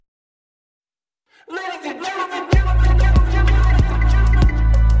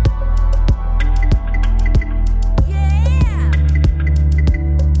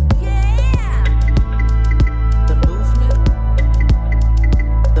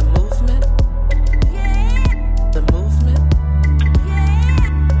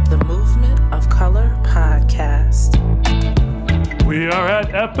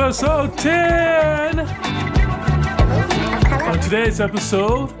Episode 10! On today's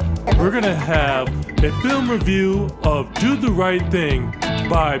episode, we're going to have a film review of Do the Right Thing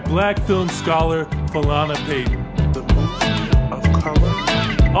by Black film scholar Falana Payton. The movement of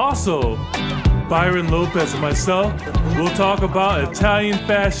color. Also, Byron Lopez and myself will talk about Italian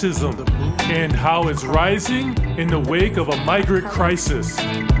fascism and how it's rising in the wake of a migrant crisis.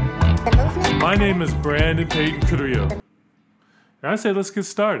 My name is Brandon Payton Carrillo. And I say let's get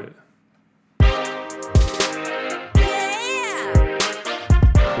started.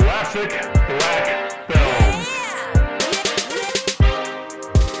 Classic black films.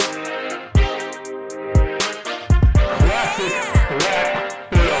 Classic black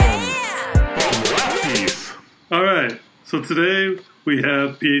films from lefties. All right, so today we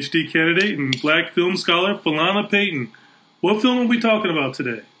have PhD candidate and black film scholar Falana Payton. What film are we talking about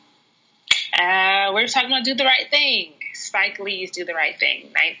today? We're talking about Do the Right Thing. Spike Lee's Do the Right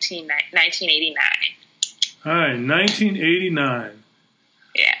Thing, 1989. All right, 1989.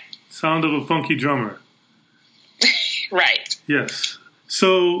 Yeah. Sound of a funky drummer. Right. Yes.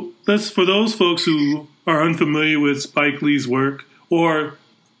 So for those folks who are unfamiliar with Spike Lee's work or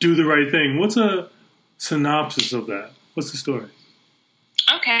Do the Right Thing, what's a synopsis of that? What's the story?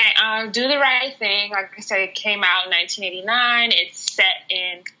 Okay, Do the Right Thing, like I said, it came out in 1989. It's set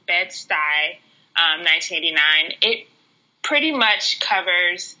in Bed-Stuy, 1989. It pretty much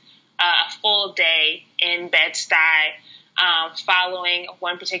covers a full day in Bed-Stuy, following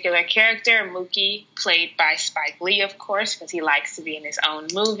one particular character, Mookie, played by Spike Lee, of course, because he likes to be in his own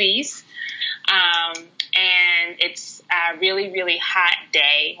movies. And it's a really, really hot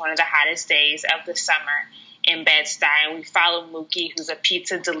day, one of the hottest days of the summer in Bed-Stuy. And we follow Mookie, who's a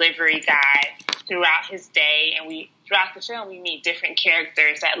pizza delivery guy, throughout his day. And throughout the film, we meet different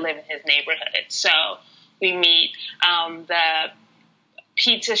characters that live in his neighborhood. So we meet the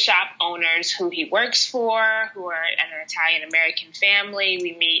pizza shop owners who he works for, who are an Italian-American family.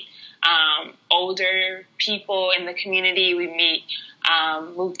 We meet older people in the community. We meet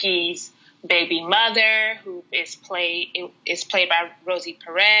Mookie's baby mother, who is played by Rosie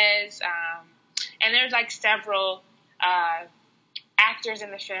Perez. And there's like several actors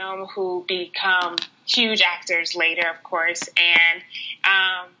in the film who become huge actors later, of course. And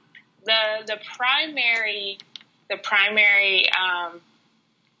the primary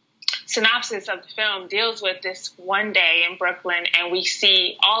synopsis of the film deals with this one day in Brooklyn, and we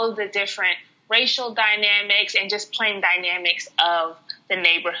see all of the different racial dynamics and just plain dynamics of the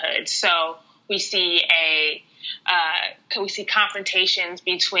neighborhood. So we see confrontations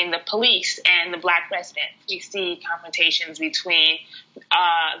between the police and the black residents. We see confrontations between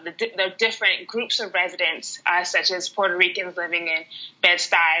the different groups of residents, such as Puerto Ricans living in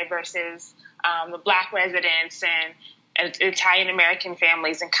Bed-Stuy versus the black residents and Italian-American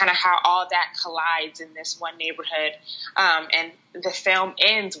families, and kind of how all that collides in this one neighborhood. And the film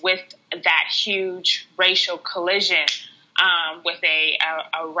ends with that huge racial collision, with a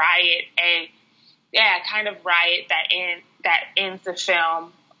riot, kind of riot that ends the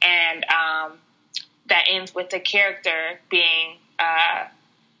film, and that ends with the character being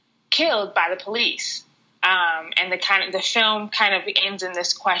killed by the police. And the film kind of ends in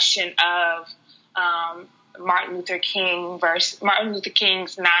this question of Martin Luther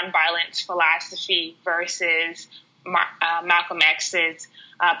King's nonviolence philosophy versus Malcolm X's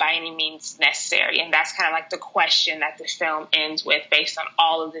by any means necessary. And that's kind of like the question that the film ends with, based on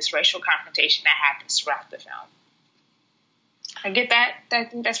all of this racial confrontation that happens throughout the film. I get that? I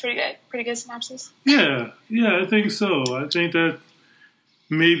think that's pretty good. Pretty good synopsis? Yeah, I think so. I think that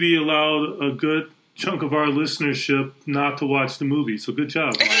maybe allowed a good chunk of our listenership not to watch the movie. So good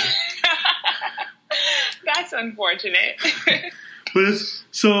job, Maya. That's unfortunate. But it's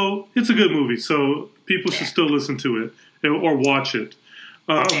a good movie, so people should still listen to it or watch it.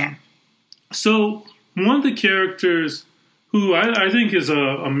 So one of the characters who I think is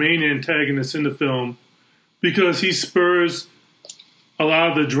a main antagonist in the film, because he spurs a lot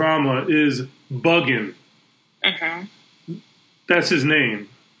of the drama, is Buggin'. Mm-hmm. That's his name.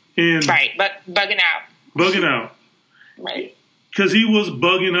 And right, but bugging out. Bugging out. Right. Because he was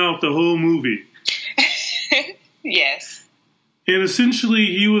bugging out the whole movie. Yes. And essentially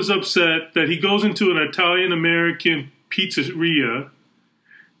he was upset that he goes into an Italian-American pizzeria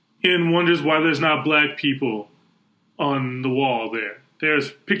and wonders why there's not black people on the wall there.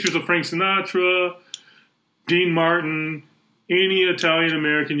 There's pictures of Frank Sinatra, Dean Martin, any Italian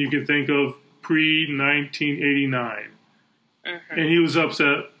American you can think of pre-1989. Mm-hmm. And he was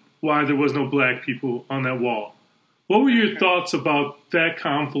upset why there was no black people on that wall. What were your thoughts about that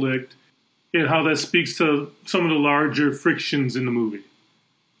conflict and how that speaks to some of the larger frictions in the movie?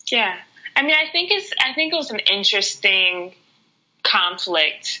 Yeah. I mean, I think it was an interesting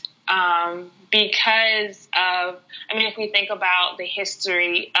conflict because of, I mean, if we think about the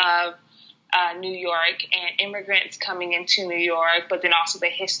history of New York and immigrants coming into New York, but then also the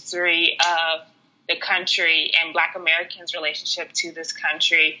history of the country and Black Americans' relationship to this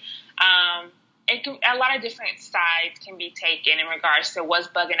country, a lot of different sides can be taken in regards to was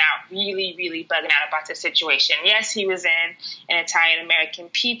bugging out, really, really bugging out about the situation. Yes, he was in an Italian-American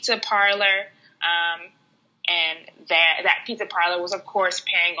pizza parlor, and that pizza parlor was, of course,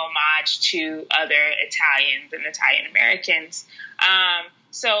 paying homage to other Italians and Italian-Americans.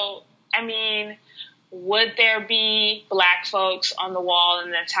 So, I mean, would there be black folks on the wall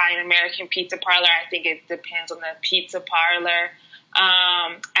in the Italian-American pizza parlor? I think it depends on the pizza parlor.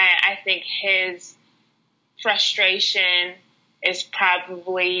 I think his frustration is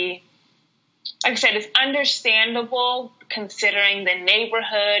probably, like I said, it's understandable considering the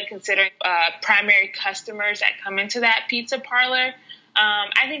neighborhood, considering primary customers that come into that pizza parlor.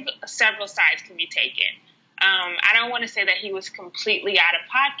 I think several sides can be taken. I don't want to say that he was completely out of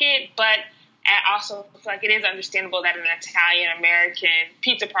pocket, but I also feel like it is understandable that an Italian-American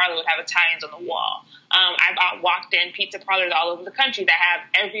pizza parlor would have Italians on the wall. I've walked in pizza parlors all over the country that have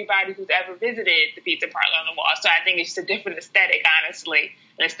everybody who's ever visited the pizza parlor on the wall. So I think it's just a different aesthetic, honestly,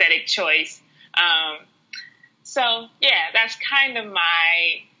 an aesthetic choice. So yeah, that's kind of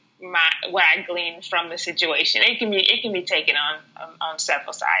my what I gleaned from the situation. It can be taken on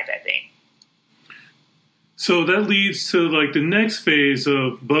several sides, I think. So that leads to like the next phase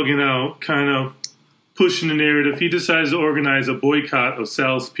of bugging out, kind of pushing the narrative. He decides to organize a boycott of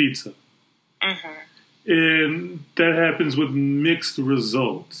Sal's Pizza. Mm-hmm. And that happens with mixed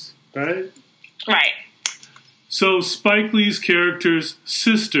results, right? Right. So Spike Lee's character's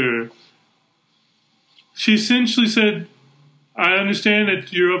sister, she essentially said, I understand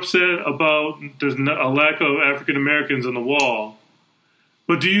that you're upset about there's a lack of African Americans on the wall,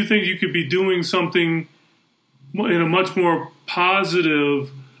 but do you think you could be doing something in a much more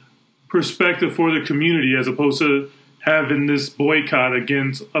positive perspective for the community as opposed to having this boycott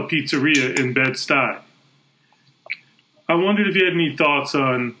against a pizzeria in Bed-Stuy? I wondered if you had any thoughts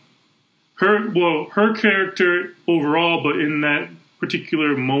on her character overall, but in that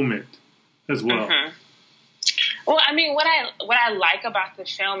particular moment as well. Mm-hmm. Well, I mean, what I like about the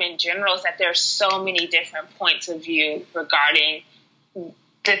film in general is that there's so many different points of view regarding the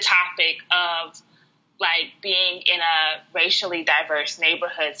topic of like being in a racially diverse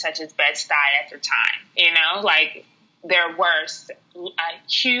neighborhood such as Bed-Stuy at the time. You know, like there were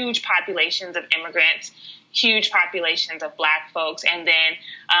huge populations of immigrants, huge populations of black folks, and then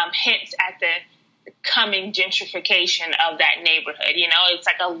hints at the coming gentrification of that neighborhood. You know, it's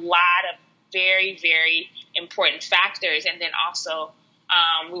like a lot of very, very important factors. And then also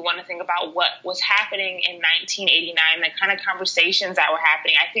we want to think about what was happening in 1989, the kind of conversations that were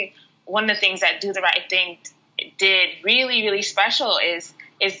happening. I think one of the things that Do the Right Thing did really, really special is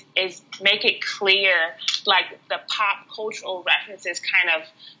make it clear, like the pop cultural references kind of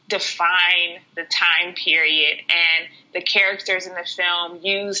define the time period, and the characters in the film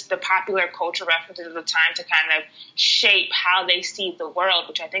use the popular cultural references of the time to kind of shape how they see the world,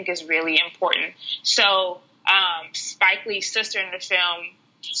 which I think is really important. So Spike Lee's sister in the film,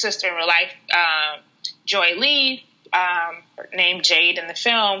 sister in real life, Joy Lee, named Jade in the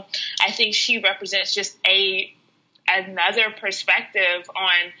film, I think she represents just another perspective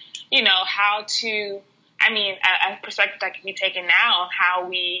on, you know, how to, I mean, a perspective that can be taken now on how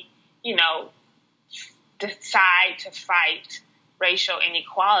we, you know, decide to fight racial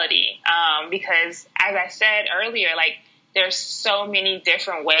inequality. Because as I said earlier, like there's so many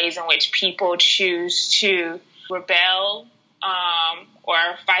different ways in which people choose to rebel or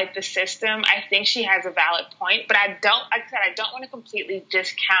fight the system. I think she has a valid point, but I don't want to completely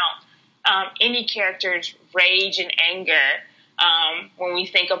discount any character's rage and anger when we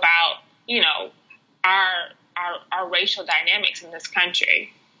think about, you know, our racial dynamics in this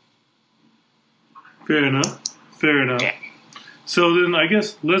country. Fair enough. Yeah. So then I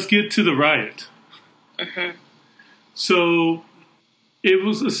guess let's get to the riot. Mm-hmm. So it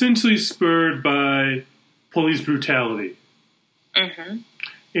was essentially spurred by police brutality. Mm-hmm.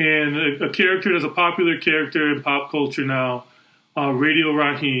 And a character that's a popular character in pop culture now Radio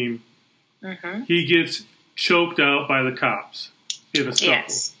Raheem, Mm-hmm. he gets choked out by the cops in a scuffle.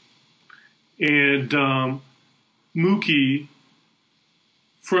 Yes. And Mookie,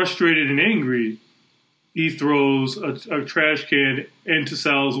 frustrated and angry, he throws a trash can into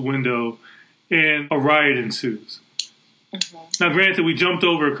Sal's window, and a riot ensues. Mm-hmm. Now, granted, we jumped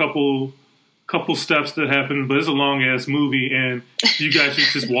over a couple steps that happened, but it's a long-ass movie, and you guys should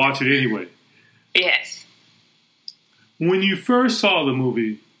just watch it anyway. Yes. When you first saw the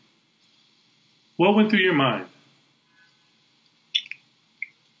movie, what went through your mind?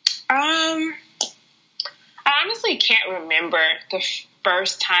 I honestly can't remember the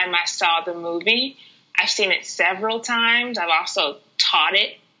first time I saw the movie. I've seen it several times. I've also taught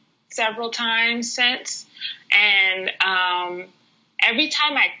it several times since. And every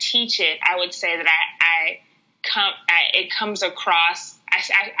time I teach it, I would say that it comes across,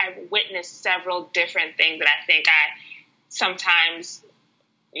 I've witnessed several different things that I think I sometimes,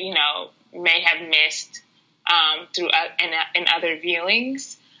 may have missed in other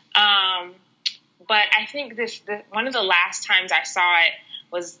viewings. But I think one of the last times I saw it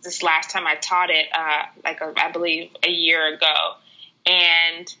was this last time I taught it, I believe a year ago.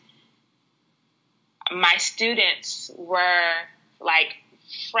 And my students were like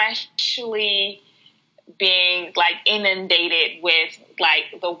freshly being like inundated with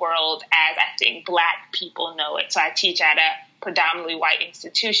like the world as I think Black people know it. So I teach at a predominantly white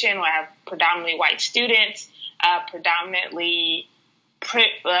institution where I have predominantly white students, predominantly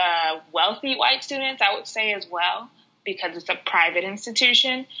wealthy white students, I would say as well, because it's a private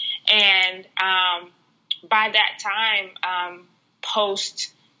institution. And by that time,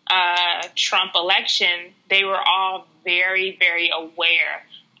 post Trump election, they were all very, very aware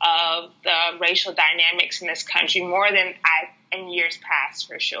of the racial dynamics in this country more than in years past,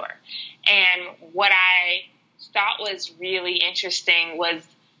 for sure. And what I thought was really interesting was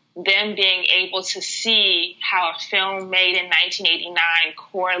them being able to see how a film made in 1989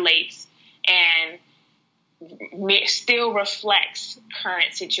 correlates and still reflects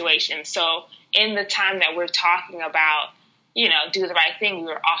current situations. So in the time that we're talking about, Do the Right Thing, we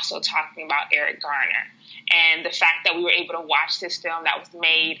were also talking about Eric Garner. And the fact that we were able to watch this film that was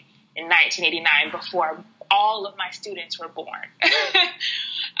made in 1989 before all of my students were born.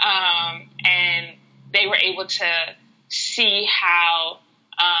 And they were able to see how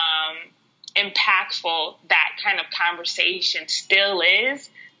impactful that kind of conversation still is.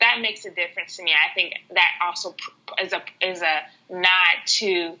 That makes a difference to me. I think that also is a nod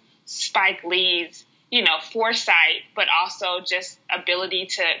to Spike Lee's, foresight, but also just ability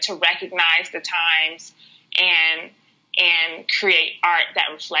to recognize the times and create art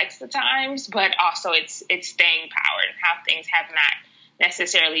that reflects the times, but also it's staying powered and how things have not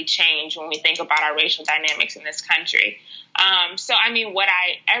necessarily changed when we think about our racial dynamics in this country. So, I mean,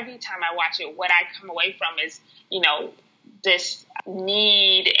 every time I watch it, what I come away from is, this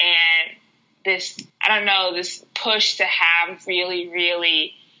need and this push to have really,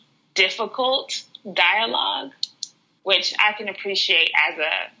 really difficult dialogue, which I can appreciate as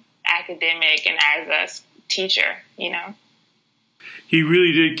a academic and as a teacher, He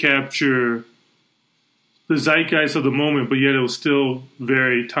really did capture the zeitgeist of the moment, but yet it was still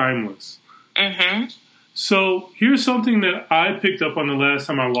very timeless. Mm-hmm. So here's something that I picked up on the last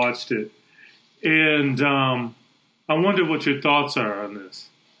time I watched it, and I wonder what your thoughts are on this.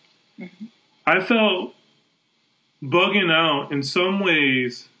 Mm-hmm. I felt Bugging Out in some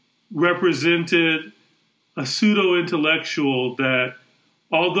ways represented a pseudo-intellectual that,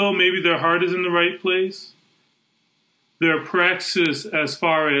 although maybe their heart is in the right place, their praxis as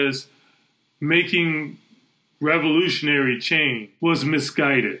far as making revolutionary change was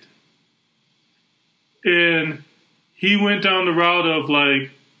misguided. And he went down the route of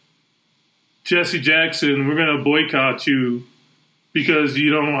like, Jesse Jackson, we're going to boycott you because you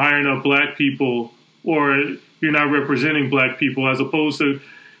don't hire enough Black people or you're not representing Black people, as opposed to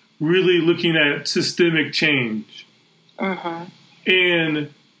really looking at systemic change. Uh-huh.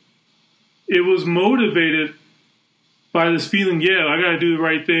 And it was motivated by this feeling, I got to do the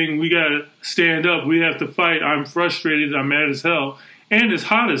right thing. We got to stand up. We have to fight. I'm frustrated. I'm mad as hell. And it's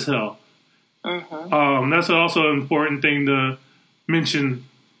hot as hell. Uh-huh. That's also an important thing to mention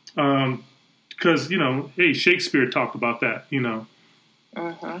because, hey, Shakespeare talked about that,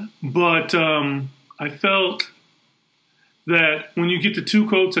 Uh-huh. But I felt that when you get the two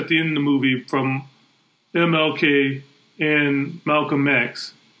quotes at the end of the movie from MLK and Malcolm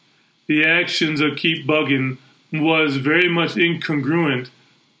X, the actions of Keep Bugging was very much incongruent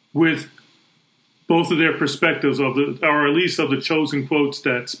with both of their perspectives or at least of the chosen quotes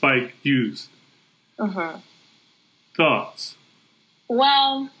that Spike used. Uh-huh. Thoughts?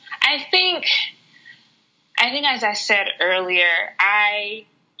 Well, I think as I said earlier, I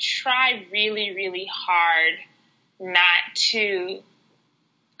try really, really hard not to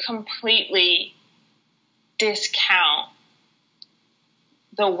completely discount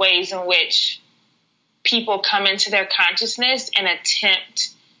the ways in which people come into their consciousness and attempt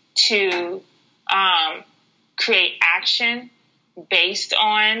to create action based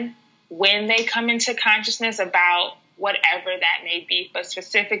on when they come into consciousness about whatever that may be, but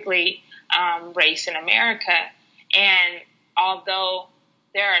specifically race in America. And although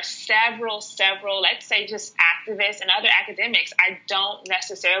there are several, let's say just activists and other academics, I don't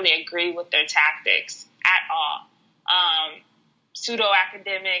necessarily agree with their tactics at all.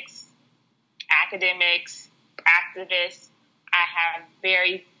 Pseudo-academics, academics, activists, I have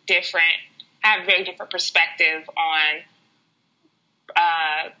very different perspective on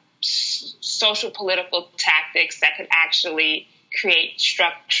social political tactics that could actually create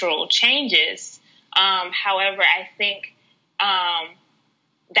structural changes. However, I think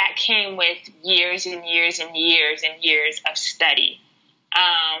that came with years and years and years and years of study.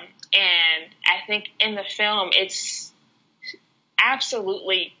 And I think in the film, it's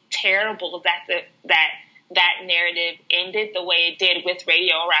absolutely terrible that narrative ended the way it did with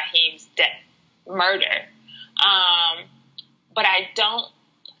Radio Raheem's murder. But I don't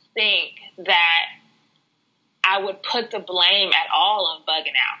think that I would put the blame at all on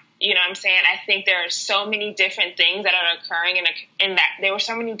bugging out. You know what I'm saying? I think there are so many different things that are occurring in that. There were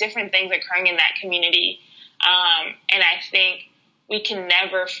so many different things occurring in that community. And I think we can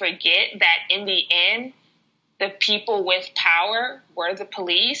never forget that in the end, the people with power were the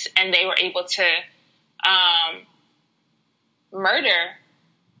police, and they were able to murder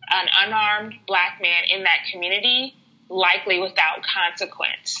an unarmed Black man in that community, likely without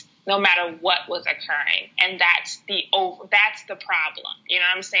consequence, no matter what was occurring. And that's the problem. You know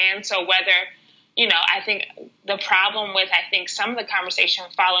what I'm saying? So whether, I think the problem with, some of the conversation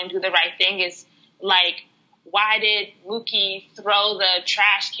following Do the Right Thing is like, why did Mookie throw the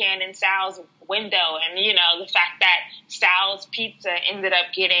trash can in Sal's window? And, the fact that Sal's pizza ended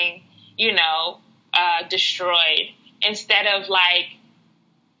up getting, destroyed, instead of like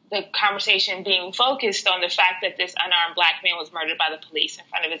the conversation being focused on the fact that this unarmed Black man was murdered by the police in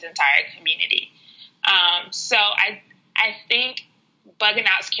front of his entire community. So I think Bugging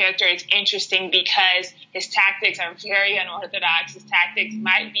Out's character is interesting because his tactics are very unorthodox. His tactics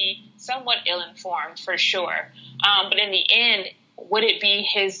might be somewhat ill-informed, for sure. But in the end, would it be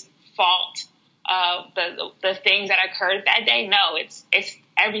his fault, the things that occurred that day? No, it's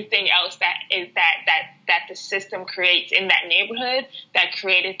everything else that the system creates in that neighborhood that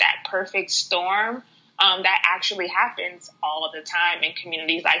created that perfect storm that actually happens all of the time in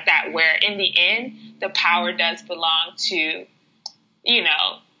communities like that, where in the end, the power does belong to,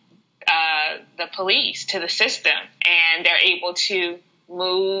 the police, to the system, and they're able to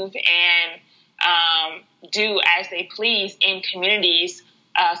move and do as they please in communities,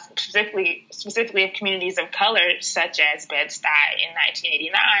 specifically of communities of color, such as Bed-Stuy in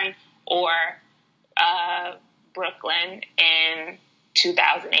 1989 or Brooklyn in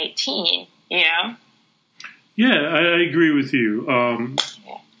 2018, Yeah, I agree with you.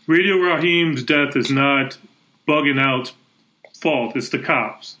 Radio Raheem's death is not Bugging Out's fault. It's the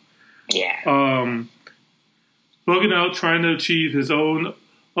cops. Yeah. Bugging Out trying to achieve his own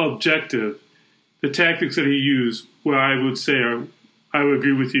objective. The tactics that he used, where I would say I would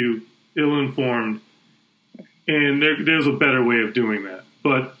agree with you, ill-informed. And there's a better way of doing that.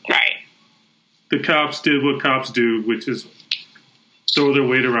 But right. The cops did what cops do, which is throw their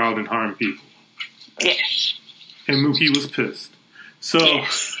weight around and harm people. Yes. And Mookie was pissed. So,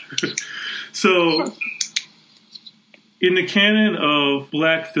 yes. So in the canon of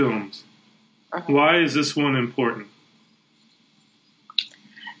Black films, why is this one important?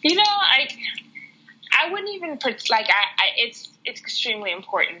 I wouldn't even put, it's extremely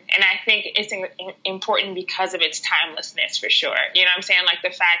important. And I think it's important because of its timelessness, for sure. You know what I'm saying? Like the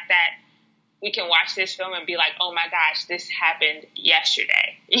fact that we can watch this film and be like, oh my gosh, this happened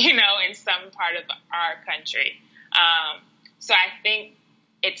yesterday, in some part of our country. So I think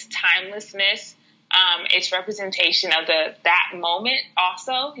its timelessness, its representation of that moment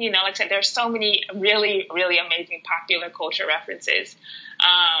also, like I said, there's so many really, really amazing popular culture references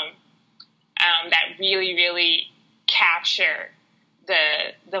that really, really capture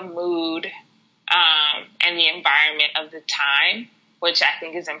the mood and the environment of the time, which I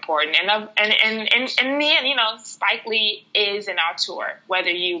think is important. And in the end, Spike Lee is an auteur.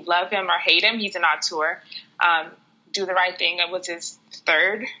 Whether you love him or hate him, he's an auteur. Do the Right Thing was his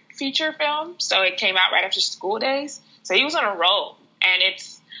third feature film, so it came out right after School Days. So he was on a roll. And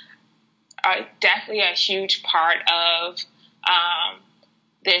it's definitely a huge part of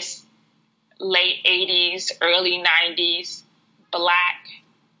this late 80s, early 90s Black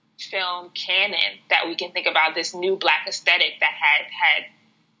film canon that we can think about, this new Black aesthetic that had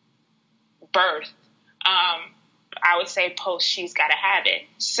birth. I would say post She's Gotta Have It.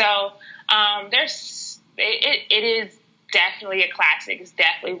 So it is definitely a classic. It's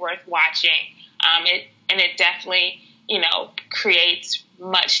definitely worth watching. It definitely, creates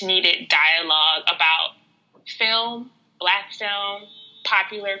much needed dialogue about film, Black film,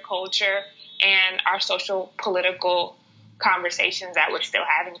 popular culture, and our social political conversations that we're still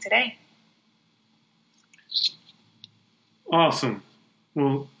having today. Awesome.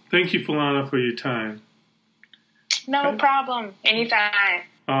 Well, thank you, Falana, for your time. No problem. Anytime.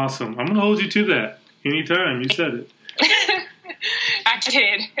 Awesome. I'm going to hold you to that. Anytime. You said it. I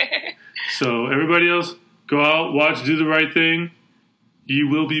did. So everybody else, go out, watch, do the right thing. You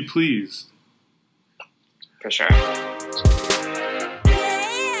will be pleased. For sure.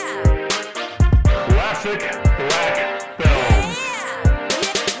 Classic Black films.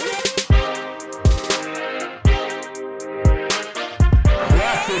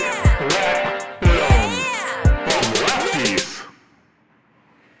 Classic Black films from lefties.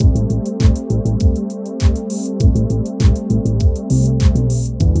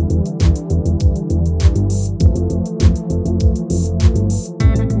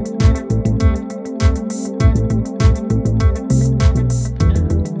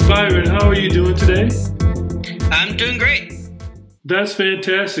 Byron, how are you doing today? I'm doing great. That's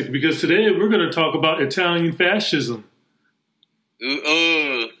fantastic, because today we're going to talk about Italian fascism.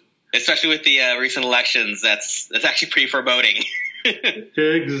 Ooh. Especially with the recent elections, that's actually pretty foreboding.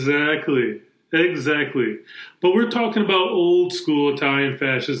 Exactly. But we're talking about old school Italian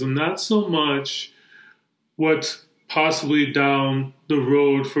fascism, not so much what's possibly down the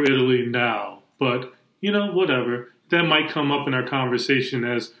road for Italy now. But, whatever. That might come up in our conversation,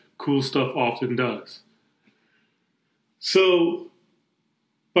 as cool stuff often does. So,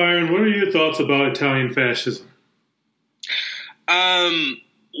 Byron, what are your thoughts about Italian fascism?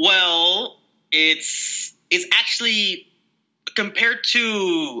 Well, it's actually, compared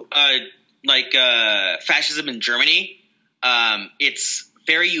to fascism in Germany, it's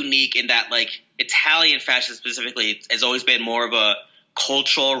very unique in that Italian fascism specifically has always been more of a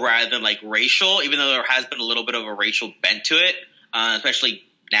cultural rather than racial, even though there has been a little bit of a racial bent to it, especially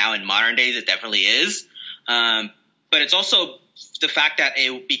now in modern days. It definitely is. But it's also the fact that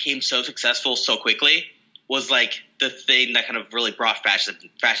it became so successful so quickly was the thing that kind of really brought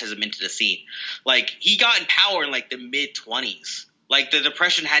fascism into the scene. He got in power in the mid-20s. The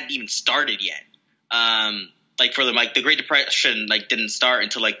Depression hadn't even started yet. For them, the Great Depression didn't start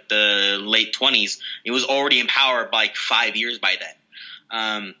until the late 20s. He was already in power by 5 years by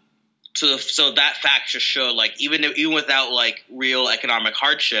then. So that fact just showed even without real economic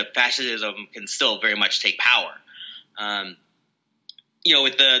hardship, fascism can still very much take power.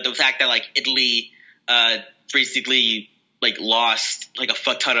 With the fact that Italy basically lost a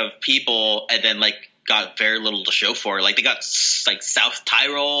fuck ton of people and then got very little to show for it. They got South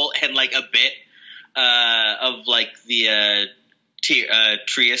Tyrol and a bit of the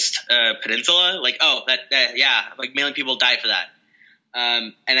Trieste Peninsula. A million people died for that.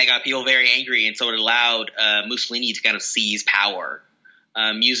 And that got people very angry, and so it allowed Mussolini to kind of seize power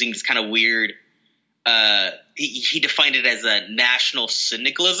using this kind of weird he defined it as a national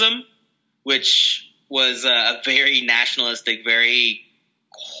syndicalism, which was a very nationalistic, very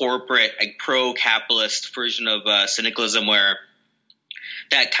corporate, pro-capitalist version of syndicalism, where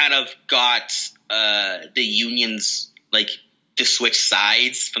that kind of got the unions to switch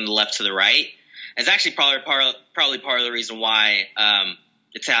sides from the left to the right. It's actually probably part of the reason why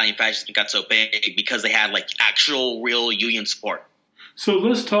Italian fascism got so big, because they had actual real union support. So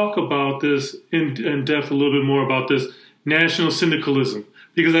let's talk about this in depth a little bit more about this national syndicalism,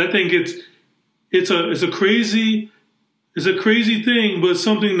 because I think it's a crazy thing, but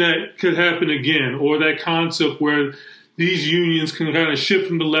something that could happen again, or that concept where these unions can kind of shift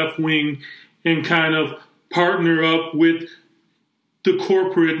from the left wing and kind of partner up with the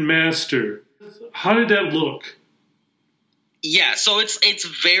corporate master. How did that look? Yeah, so it's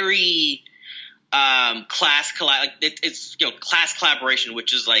very class collaboration,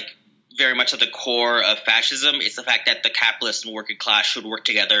 which is very much at the core of fascism. It's the fact that the capitalist and working class should work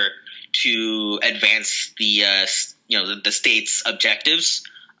together to advance the state's objectives,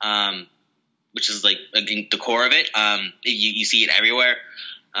 which is the core of it. You see it everywhere.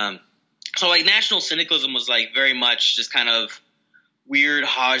 So national syndicalism was very much just kind of weird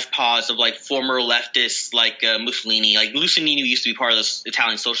hodgepodge of like former leftists like Mussolini. Like Mussolini used to be part of the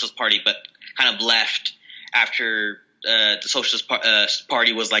Italian Socialist Party, but kind of left after the Socialist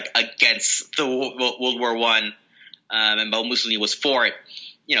Party was like against the World War One, and Mussolini was for it,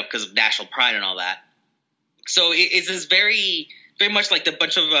 because of national pride and all that. So it's this very, very much like the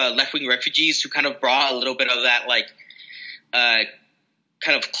bunch of left-wing refugees who kind of brought a little bit of that like kind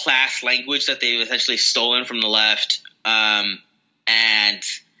of class language that they've essentially stolen from the left, and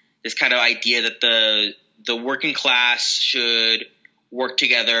this kind of idea that the working class should work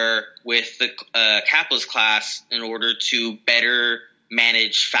together with the capitalist class in order to better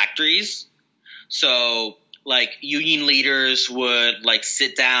manage factories. So, like, union leaders would, like,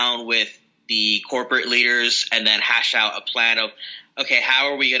 sit down with the corporate leaders and then hash out a plan of, okay,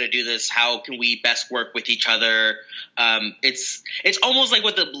 how are we going to do this? How can we best work with each other? It's almost like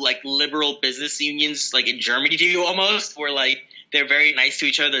what the, like, liberal business unions, like, in Germany do almost, where, like, they're very nice to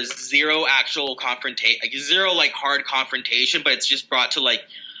each other. There's zero actual confrontation, like zero like hard confrontation, but it's just brought to like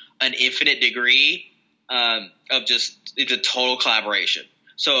an infinite degree of just it's a total collaboration.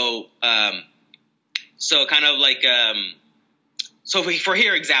 So kind of like so for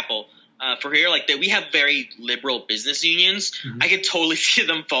here example, for here like that we have very liberal business unions. Mm-hmm. I could totally see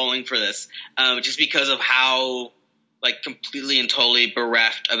them falling for this, just because of how like completely and totally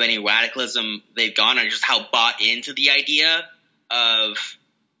bereft of any radicalism they've gone, and just how bought into the idea of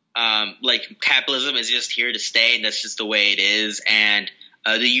like capitalism is just here to stay, and that's just the way it is, and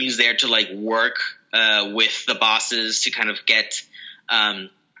the union's there to like work with the bosses to kind of get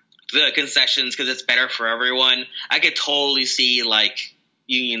the concessions because it's better for everyone. I could totally see like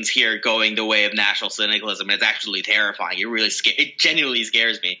unions here going the way of national syndicalism, and it's actually terrifying. It genuinely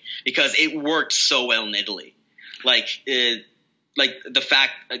scares me because it worked so well in Italy. Like the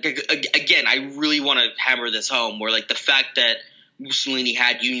fact, again, I really want to hammer this home, where like the fact that Mussolini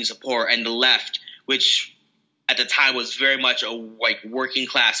had union support, and the left, which at the time was very much a like working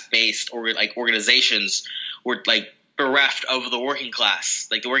class based or like organizations, were like bereft of the working class.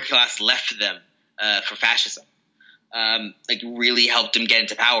 Like the working class left them for fascism. Like really helped him get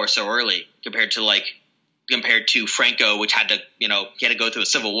into power so early compared to Franco, which had to he had to go through a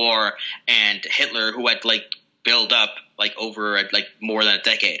civil war, and Hitler, who had like built up like over like more than a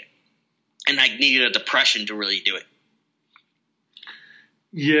decade, and like needed a depression to really do it.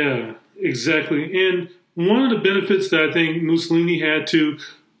 Yeah, exactly. And one of the benefits that I think Mussolini had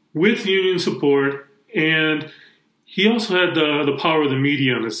with union support, and he also had the power of the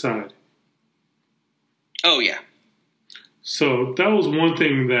media on his side. Oh, yeah. So that was one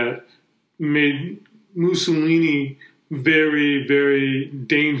thing that made Mussolini very, very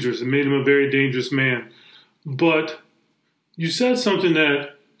dangerous. It made him a very dangerous man. But you said something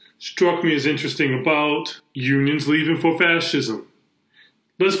that struck me as interesting about unions leaving for fascism.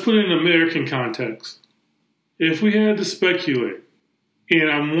 Let's put it in American context. If we had to speculate, and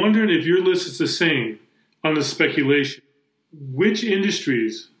I'm wondering if your list is the same on the speculation, which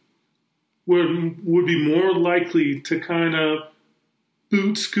industries would be more likely to kind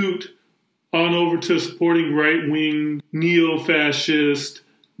of scoot on over to supporting right-wing, neo-fascist,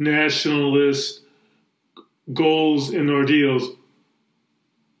 nationalist goals and ordeals?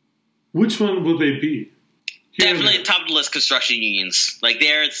 Which one will they be? Definitely top of the list, construction unions. Like,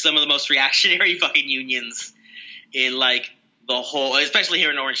 they're some of the most reactionary fucking unions in, like, the whole, especially here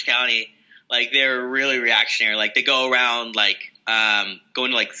in Orange County. Like, they're really reactionary. Like, they go around, like,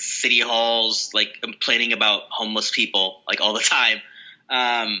 going to, like, city halls, like, complaining about homeless people, like, all the time.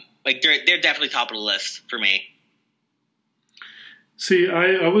 Like, they're definitely top of the list for me. See,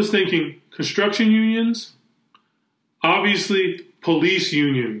 I was thinking construction unions, obviously police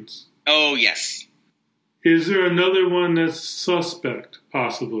unions. Oh, yes. Is there another one that's suspect,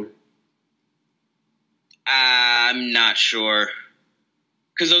 possibly? I'm not sure.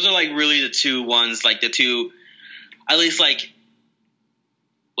 Because those are, like, really the two ones, like, the two, at least, like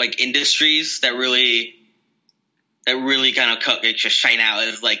industries that really kind of just shine out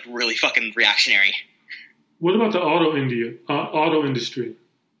as, like, really fucking reactionary. What about the auto industry?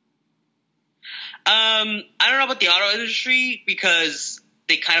 I don't know about the auto industry because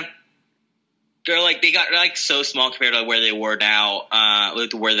they got so small compared to where they were now,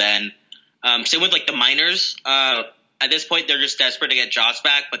 to where then. Same with like the miners. At this point, they're just desperate to get jobs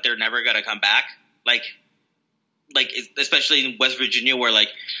back, but they're never gonna come back. Like especially in West Virginia, where like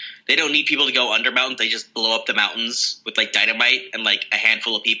they don't need people to go under mountains; they just blow up the mountains with like dynamite and like a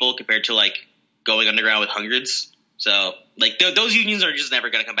handful of people, compared to like going underground with hundreds. So like those unions are just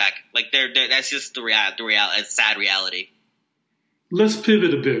never gonna come back. Like they're that's just the sad reality. Let's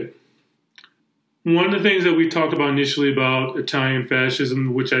pivot a bit. One of the things that we talked about initially about Italian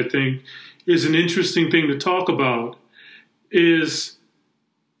fascism, which I think is an interesting thing to talk about, is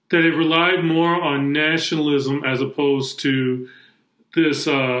that it relied more on nationalism as opposed to this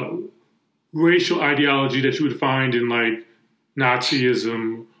racial ideology that you would find in like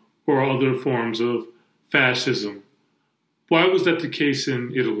Nazism or other forms of fascism. Why was that the case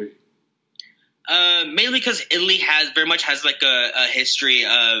in Italy? Mainly because Italy very much has like a history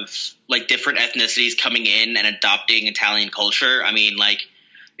of like different ethnicities coming in and adopting Italian culture. I mean, like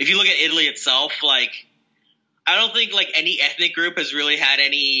if you look at Italy itself, like I don't think like any ethnic group has really had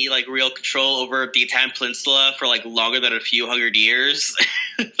any like real control over the Italian peninsula for like longer than a few hundred years,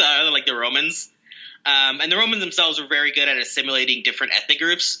 other than like the Romans. And the Romans themselves were very good at assimilating different ethnic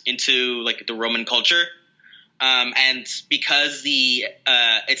groups into like the Roman culture. And because the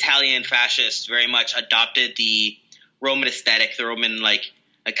Italian fascists very much adopted the Roman aesthetic, the Roman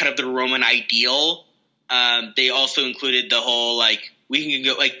kind of the Roman ideal, they also included the whole like we can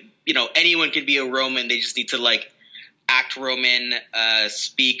go like anyone can be a Roman. They just need to like act Roman,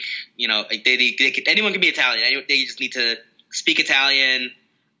 speak like anyone can be Italian. They just need to speak Italian.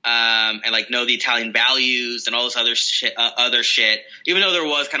 And like know the Italian values and all this other shit. Even though there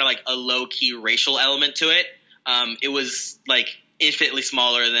was kind of like a low key racial element to it, it was like infinitely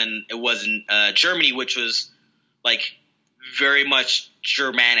smaller than it was in Germany, which was like very much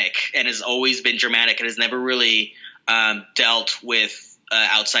Germanic and has always been Germanic and has never really dealt with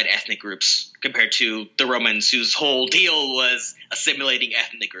outside ethnic groups compared to the Romans, whose whole deal was assimilating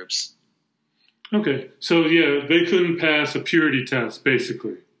ethnic groups. Okay, so yeah, they couldn't pass a purity test,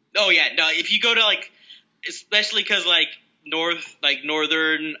 basically. Oh yeah, no. If you go to like, especially because like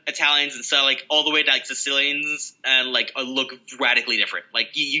northern Italians and stuff, like all the way to like Sicilians, and like look radically different. Like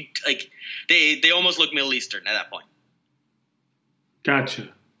you like they almost look Middle Eastern at that point. Gotcha.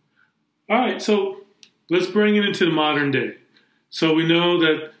 All right, so let's bring it into the modern day. So we know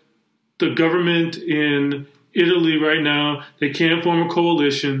that the government in Italy right now, they can't form a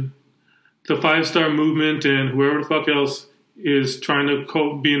coalition. The 5-Star Movement and whoever the fuck else is trying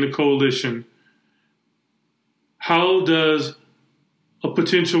to be in the coalition. How does a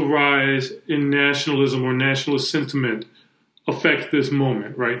potential rise in nationalism or nationalist sentiment affect this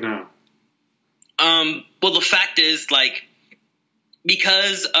moment right now? Well, the fact is, like,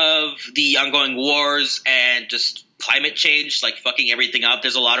 because of the ongoing wars and just climate change, like, fucking everything up,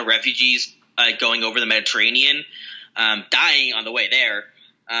 there's a lot of refugees going over the Mediterranean, dying on the way there.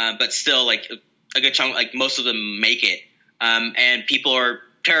 But still, like, a good chunk, like, most of them make it. And people are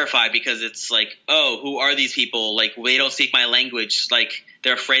terrified because it's like, oh, who are these people? Like, they don't speak my language. Like,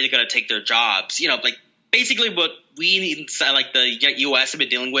 they're afraid they're going to take their jobs. Like, basically what we need, like, the U.S. have been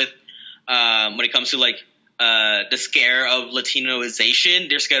dealing with when it comes to, like, the scare of Latinoization.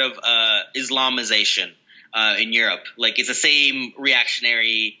 They're scared of Islamization in Europe. Like, it's the same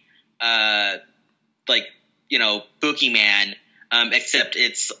reactionary, boogeyman. Except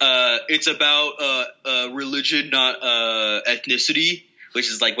it's about religion, not ethnicity, which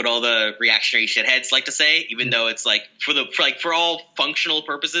is like what all the reactionary shitheads like to say. Even though it's like for all functional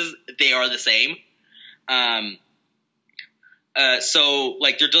purposes, they are the same. So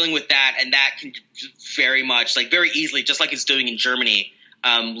like they're dealing with that, and that can very much very easily, just like it's doing in Germany,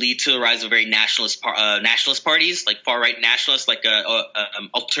 lead to the rise of very nationalist parties, like far right nationalists, like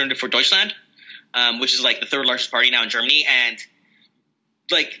Alternative for Deutschland, which is like the third largest party now in Germany, and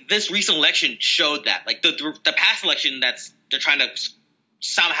like this recent election showed that, like the past election they're trying to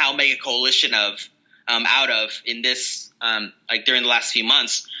somehow make a coalition of out of in this like during the last few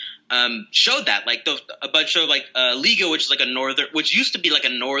months showed that like a bunch of like Liga, which is like which used to be like a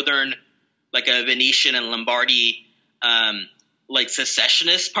northern, like a Venetian and Lombardy like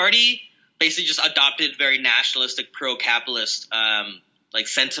secessionist party, basically just adopted very nationalistic pro-capitalist like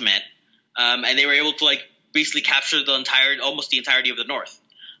sentiment, and they were able to like basically capture almost the entirety of the North.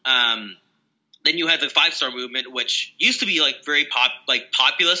 Then you had the 5-Star Movement, which used to be like very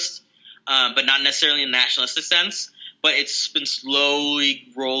populist, but not necessarily in a nationalistic sense. But it's been slowly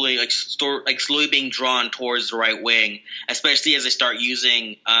rolling, slowly being drawn towards the right wing, especially as they start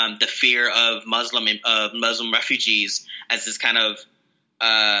using the fear of Muslim refugees as this kind of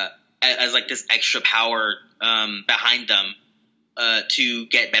as like this extra power behind them to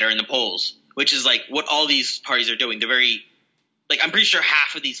get better in the polls. Which is like what all these parties are doing. They're very I'm pretty sure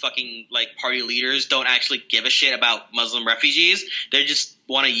half of these fucking like party leaders don't actually give a shit about Muslim refugees. They just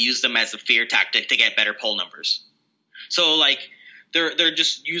want to use them as a fear tactic to get better poll numbers. So like they're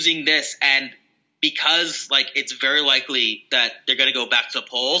just using this, and because like it's very likely that they're going to go back to the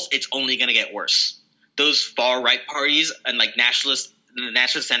polls, it's only going to get worse. Those far right parties and like nationalist the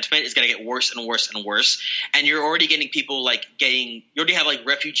national sentiment is going to get worse and worse and worse. And you're already getting people you already have like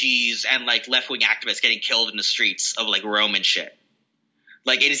refugees and like left-wing activists getting killed in the streets of like Rome and shit.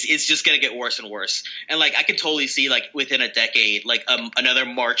 Like it's just going to get worse and worse. And like I could totally see like within a decade, like another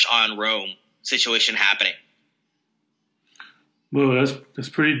March on Rome situation happening. Well, that's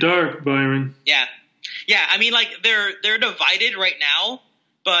pretty dark, Byron. Yeah. Yeah, I mean, like, they're divided right now,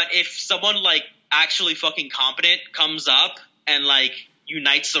 but if someone, like, actually fucking competent comes up and, like,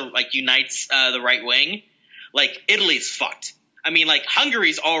 unites the right wing, like, Italy's fucked. I mean, like,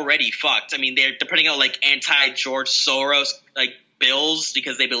 Hungary's already fucked. I mean, they're putting out, like, anti-George Soros, like, bills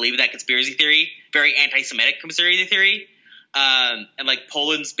because they believe in that conspiracy theory, very anti-Semitic conspiracy theory. And, like,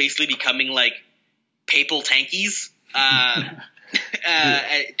 Poland's basically becoming, like, papal tankies.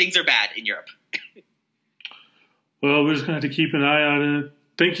 Things are bad in Europe. Well, we're just going to have to keep an eye on it.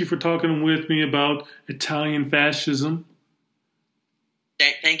 Thank you for talking with me about Italian fascism.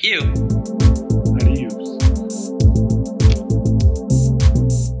 Thank you. Adios.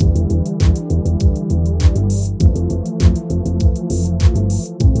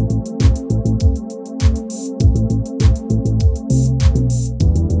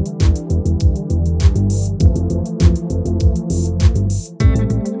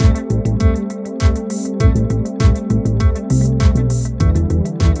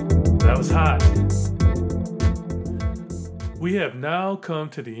 We have now come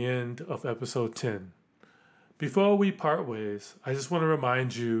to the end of episode 10. Before we part ways, I just want to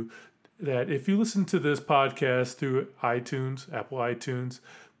remind you that if you listen to this podcast through iTunes, Apple iTunes,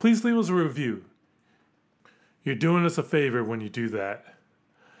 please leave us a review. You're doing us a favor when you do that.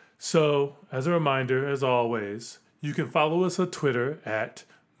 So, as a reminder, as always, you can follow us on Twitter at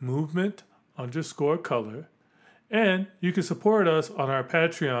movement_color, and you can support us on our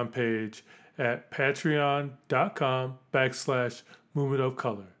Patreon page at patreon.com/Movement of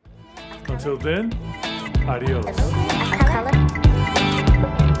Color. Until then, adios.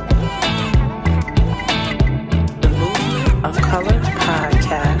 The Movement of Color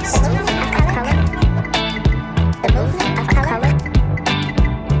Podcast.